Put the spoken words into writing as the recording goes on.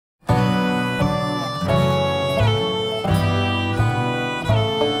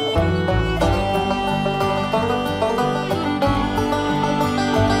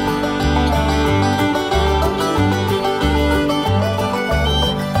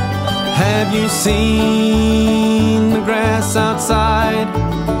Have you seen the grass outside,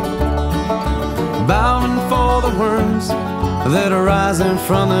 bowing for the worms that are rising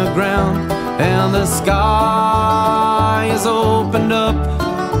from the ground? And the sky is opened up,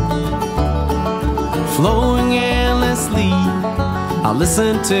 flowing endlessly. I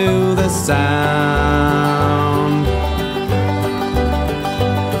listen to the sound.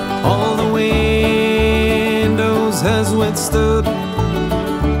 All the windows has withstood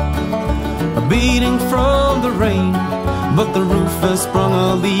a beating from the rain, but the roof has sprung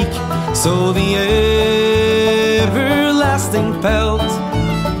a leak. So the everlasting pelt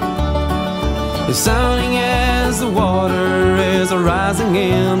is sounding as the water is rising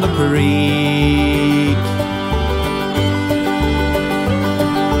in the creek.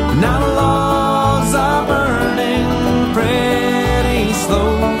 Now the logs are burning pretty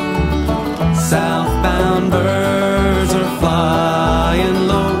slow. Southbound birds are flying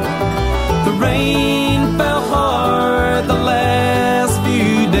low. The rain fell hard the last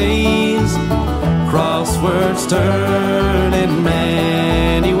few days. Crosswords turn in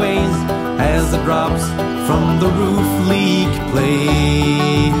many ways as the drops from the roof leak play.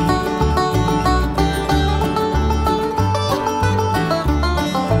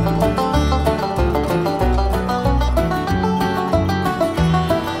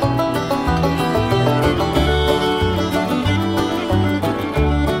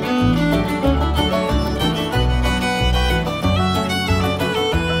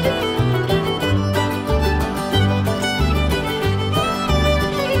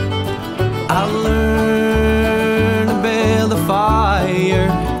 I learned to build a fire.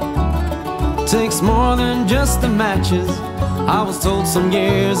 Takes more than just the matches, I was told some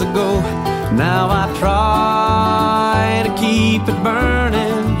years ago. Now I try to keep it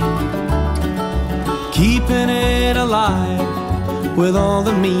burning, keeping it alive with all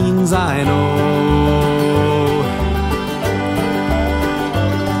the means I know.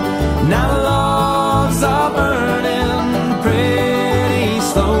 Now the logs are burning pretty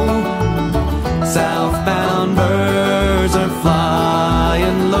slow. Southbound birds are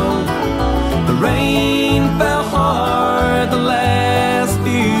flying low. The rain fell hard the last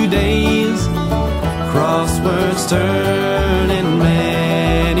few days. Crosswords turn in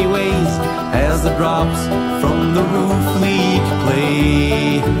many ways as the drops from the roof leak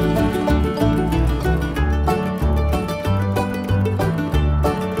play.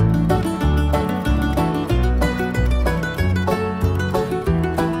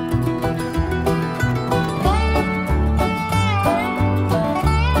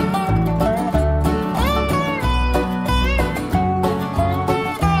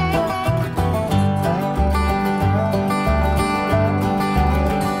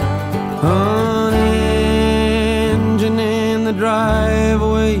 An engine in the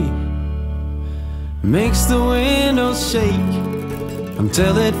driveway makes the windows shake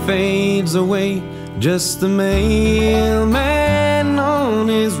until it fades away. Just the mailman on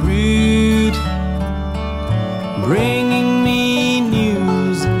his route, bringing me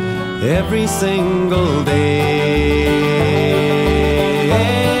news every single day.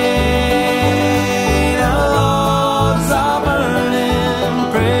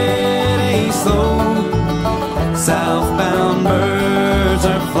 Southbound birds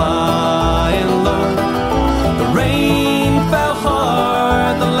are flying low. The rain fell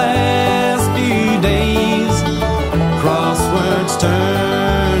hard the last few days. Crosswords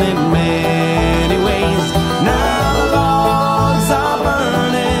turn in many ways. Now the logs are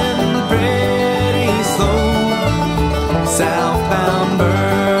burning pretty slow. Southbound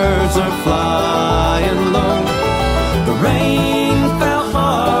birds are flying low. The rain fell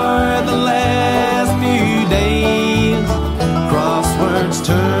hard the last few days. Crosswords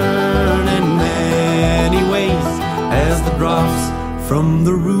turn in many ways as the drops from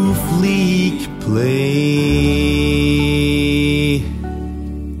the roof leak play.